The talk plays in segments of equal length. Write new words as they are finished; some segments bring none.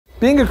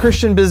Being a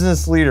Christian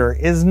business leader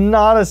is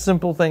not a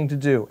simple thing to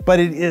do,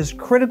 but it is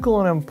critical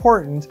and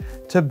important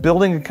to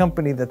building a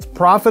company that's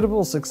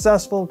profitable,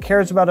 successful,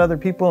 cares about other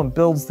people, and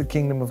builds the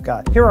kingdom of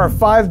God. Here are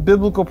 5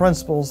 biblical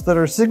principles that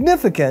are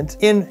significant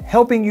in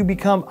helping you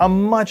become a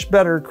much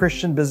better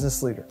Christian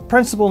business leader.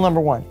 Principle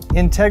number 1,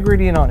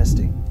 integrity and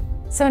honesty.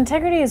 So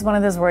integrity is one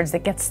of those words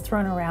that gets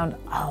thrown around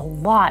a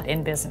lot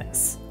in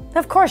business.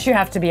 Of course you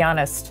have to be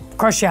honest. Of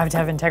course you have to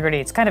have integrity.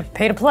 It's kind of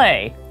pay to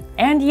play.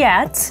 And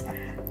yet,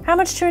 how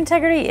much true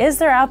integrity is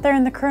there out there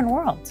in the current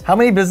world? How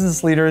many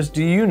business leaders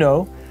do you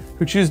know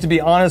who choose to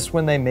be honest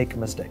when they make a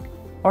mistake?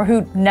 Or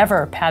who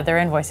never pad their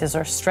invoices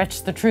or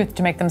stretch the truth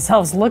to make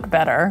themselves look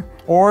better?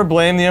 Or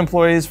blame the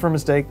employees for a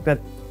mistake that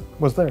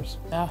was theirs?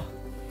 Oh,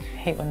 I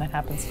hate when that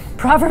happens.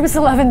 Proverbs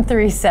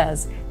 11:3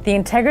 says, "The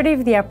integrity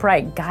of the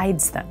upright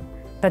guides them,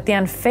 but the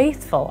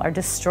unfaithful are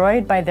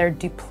destroyed by their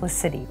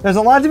duplicity." There's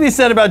a lot to be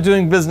said about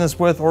doing business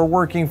with or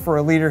working for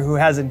a leader who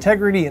has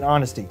integrity and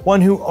honesty,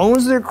 one who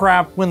owns their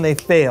crap when they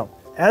fail,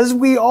 as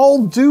we all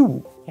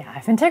do. Yeah,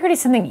 if integrity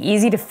is something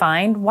easy to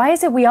find, why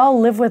is it we all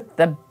live with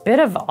a bit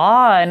of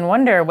awe and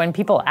wonder when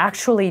people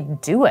actually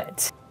do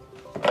it?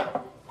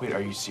 Wait,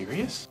 are you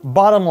serious?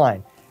 Bottom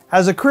line,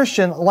 as a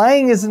Christian,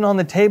 lying isn't on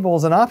the table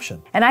as an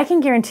option. And I can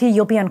guarantee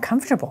you'll be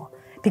uncomfortable,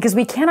 because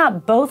we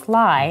cannot both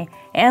lie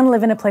and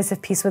live in a place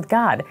of peace with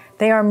God.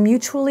 They are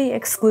mutually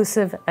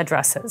exclusive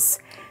addresses.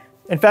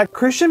 In fact,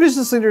 Christian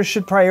business leaders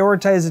should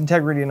prioritize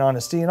integrity and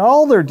honesty in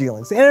all their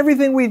dealings and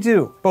everything we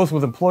do, both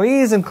with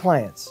employees and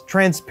clients.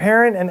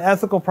 Transparent and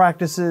ethical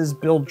practices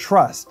build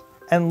trust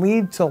and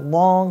lead to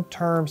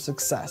long-term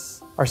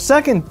success. Our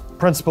second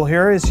principle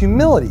here is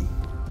humility.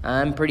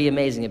 I'm pretty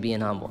amazing at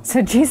being humble.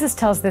 So Jesus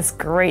tells this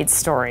great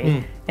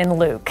story in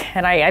Luke,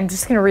 and I'm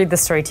just going to read the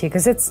story to you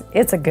because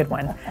it's a good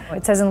one.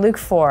 It says in Luke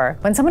 4,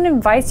 "When someone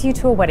invites you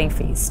to a wedding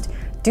feast,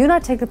 do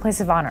not take the place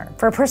of honor,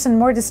 for a person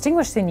more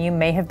distinguished than you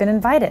may have been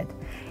invited.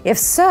 If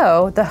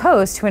so, the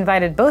host who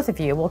invited both of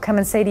you will come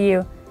and say to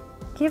you,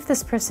 'Give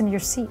this person your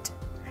seat.'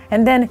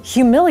 And then,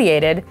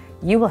 humiliated,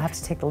 you will have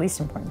to take the least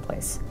important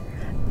place.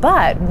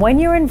 But when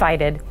you're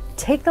invited,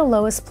 take the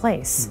lowest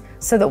place,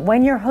 so that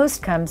when your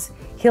host comes,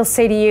 he'll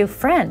say to you,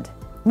 'Friend,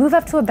 move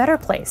up to a better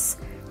place,'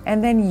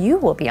 and then you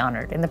will be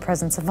honored in the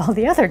presence of all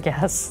the other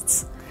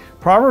guests."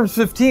 Proverbs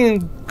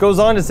 15 goes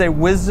on to say,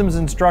 wisdom's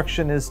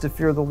instruction is to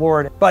fear the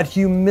Lord, but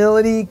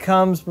humility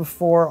comes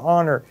before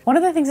honor. One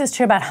of the things that's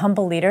true about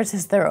humble leaders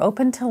is they're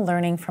open to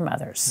learning from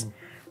others,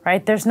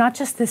 right? There's not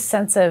just this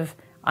sense of,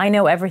 I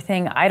know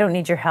everything, I don't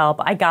need your help,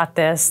 I got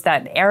this,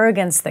 that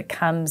arrogance that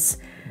comes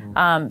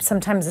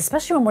sometimes,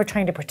 especially when we're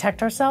trying to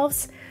protect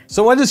ourselves.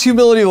 So what does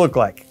humility look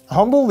like?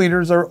 Humble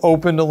leaders are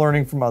open to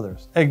learning from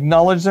others,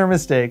 acknowledge their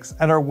mistakes,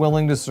 and are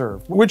willing to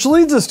serve. Which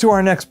leads us to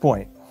our next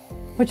point,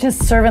 which is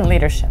servant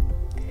leadership.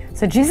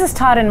 So Jesus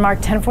taught in Mark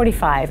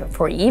 10:45,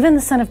 "For even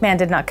the Son of Man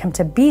did not come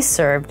to be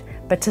served,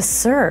 but to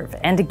serve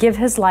and to give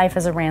his life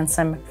as a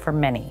ransom for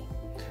many."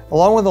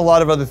 Along with a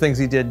lot of other things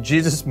he did,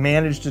 Jesus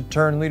managed to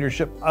turn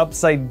leadership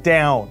upside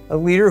down. A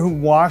leader who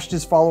washed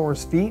his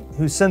followers' feet,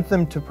 who sent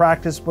them to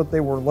practice what they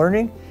were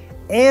learning,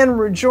 and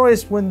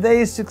rejoiced when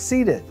they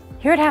succeeded.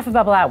 Here at Half a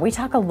Bubble Out, we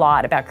talk a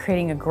lot about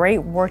creating a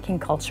great working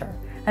culture.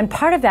 And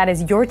part of that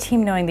is your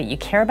team knowing that you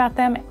care about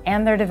them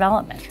and their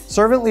development.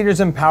 Servant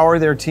leaders empower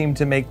their team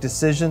to make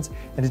decisions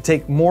and to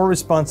take more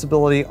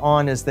responsibility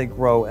on as they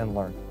grow and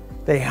learn.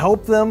 They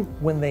help them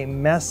when they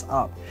mess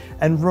up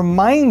and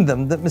remind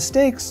them that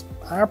mistakes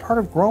are part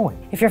of growing.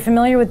 If you're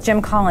familiar with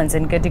Jim Collins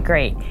in Good to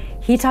Great,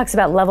 he talks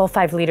about level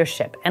 5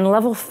 leadership. And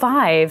level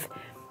 5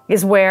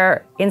 is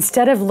where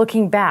instead of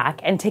looking back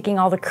and taking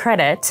all the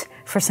credit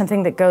for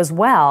something that goes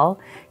well,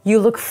 you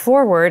look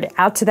forward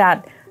out to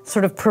that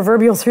sort of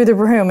proverbial through the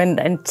room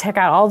and check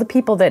out all the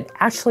people that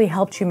actually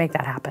helped you make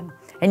that happen.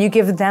 And you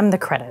give them the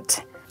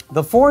credit.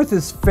 The fourth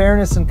is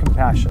fairness and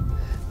compassion.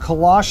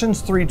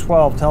 Colossians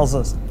 3:12 tells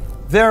us,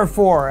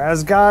 "Therefore,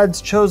 as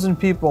God's chosen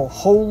people,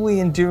 holy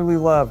and dearly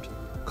loved,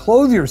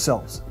 clothe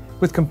yourselves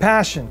with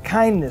compassion,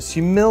 kindness,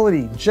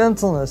 humility,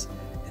 gentleness,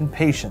 and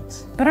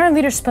patience." But aren't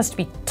leaders supposed to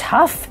be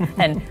tough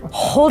and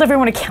hold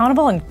everyone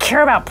accountable and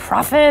care about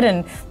profit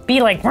and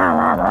be like, rah,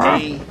 rah, rah?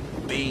 A,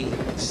 B,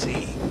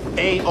 C.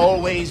 A,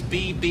 always,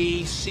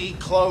 B, C,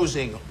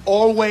 closing.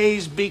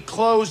 Always be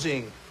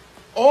closing.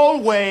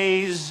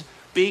 Always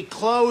be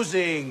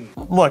closing.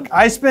 Look,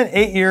 I spent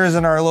 8 years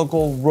in our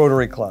local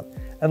Rotary Club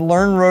and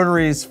learned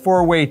Rotary's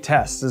 4-way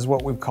test is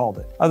what we've called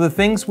it, of the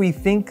things we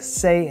think,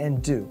 say,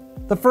 and do.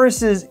 The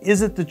first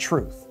is it the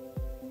truth?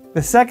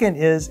 The second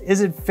is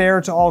it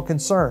fair to all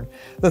concerned?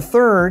 The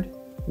third,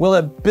 will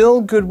it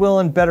build goodwill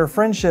and better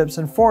friendships?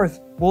 And fourth,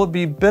 will it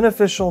be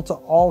beneficial to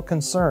all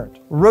concerned?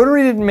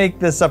 Rotary didn't make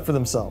this up for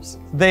themselves.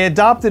 They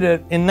adopted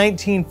it in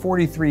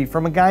 1943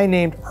 from a guy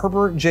named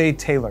Herbert J.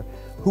 Taylor,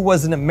 who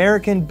was an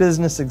American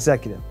business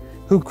executive,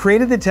 who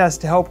created the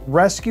test to help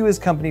rescue his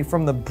company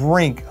from the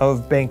brink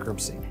of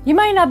bankruptcy. You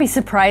might not be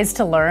surprised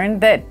to learn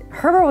that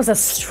Herbert was a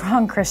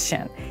strong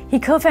Christian. He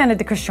co-founded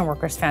the Christian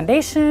Workers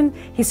Foundation.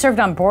 He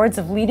served on boards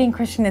of leading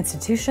Christian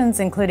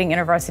institutions, including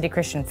InterVarsity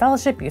Christian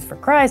Fellowship, Youth for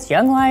Christ,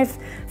 Young Life,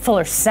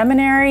 Fuller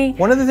Seminary.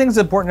 One of the things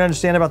that's important to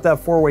understand about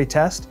that four-way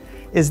test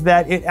is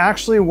that it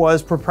actually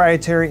was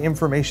proprietary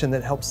information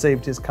that helped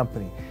save his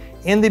company.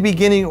 In the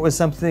beginning, it was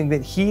something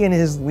that he and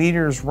his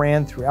leaders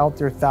ran throughout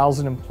their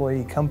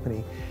 1,000-employee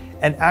company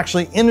and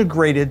actually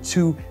integrated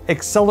to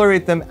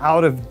accelerate them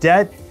out of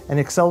debt and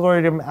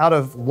accelerate them out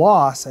of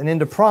loss and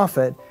into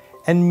profit,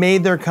 and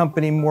made their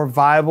company more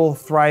viable,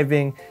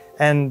 thriving,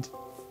 and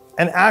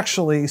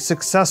actually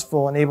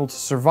successful and able to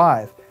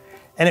survive.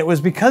 And it was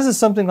because of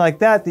something like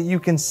that that you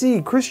can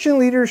see Christian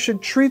leaders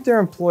should treat their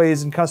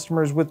employees and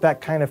customers with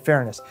that kind of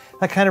fairness,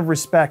 that kind of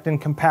respect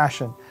and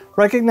compassion,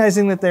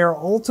 recognizing that they are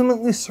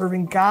ultimately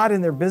serving God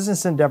in their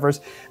business endeavors.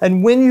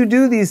 And when you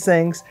do these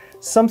things,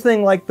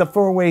 something like the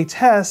four-way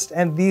test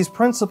and these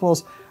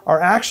principles are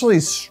actually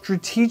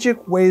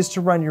strategic ways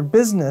to run your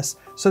business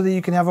so that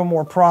you can have a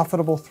more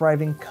profitable,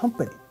 thriving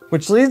company.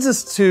 Which leads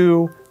us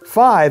to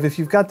 5, if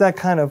you've got that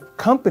kind of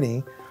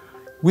company,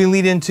 we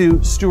lead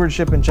into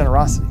stewardship and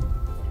generosity.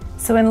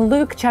 So in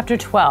Luke chapter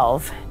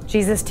 12,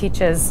 Jesus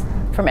teaches,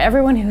 "From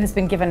everyone who has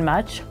been given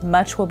much,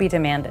 much will be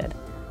demanded.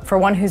 For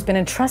one who's been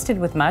entrusted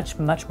with much,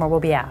 much more will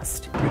be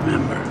asked."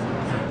 Remember,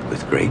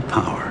 with great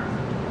power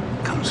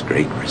comes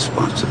great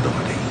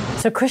responsibility.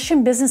 So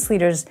Christian business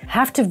leaders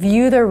have to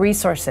view their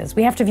resources.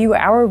 We have to view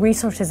our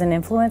resources and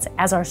influence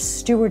as our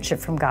stewardship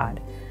from God,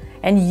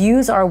 and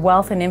use our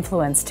wealth and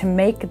influence to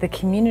make the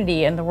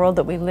community and the world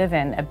that we live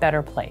in a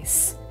better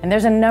place. And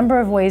there's a number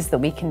of ways that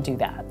we can do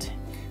that.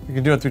 You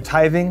can do it through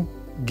tithing,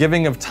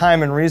 giving of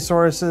time and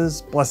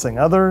resources, blessing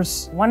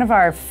others. One of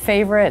our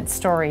favorite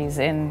stories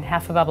in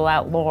Half a Bubble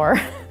Out lore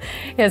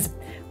is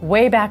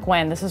way back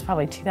when, this was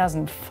probably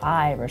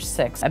 2005 or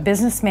 6, a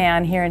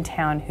businessman here in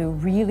town who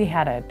really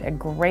had a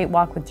great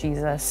walk with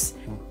Jesus,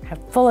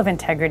 full of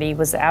integrity,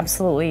 was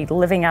absolutely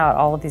living out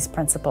all of these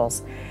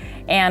principles.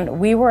 And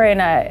we were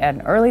in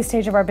an early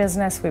stage of our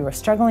business. We were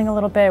struggling a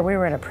little bit. We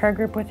were in a prayer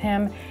group with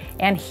him,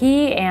 and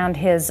he and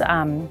his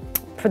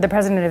for the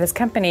president of his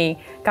company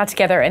got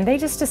together, and they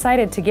just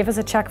decided to give us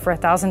a check for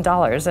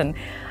 $1,000.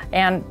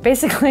 And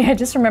basically, I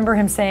just remember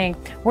him saying,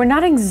 "We're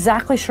not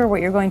exactly sure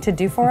what you're going to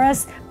do for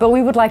us, but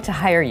we would like to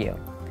hire you."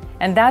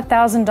 And that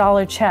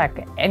 $1,000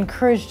 check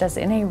encouraged us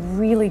in a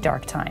really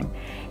dark time.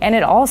 And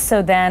it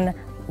also then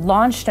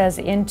launched us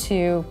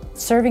into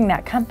serving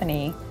that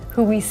company,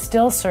 who we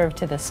still serve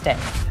to this day.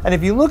 And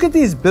if you look at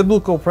these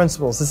biblical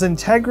principles, this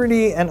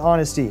integrity and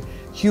honesty,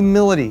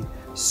 humility,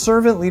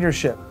 servant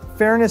leadership,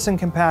 fairness and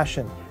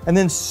compassion, and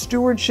then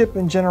stewardship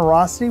and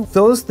generosity,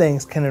 those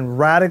things can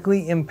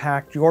radically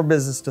impact your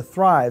business to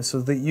thrive so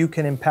that you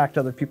can impact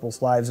other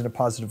people's lives in a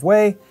positive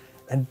way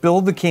and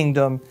build the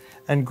kingdom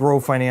and grow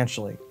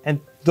financially. And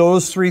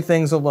those 3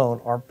 things alone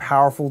are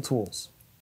powerful tools.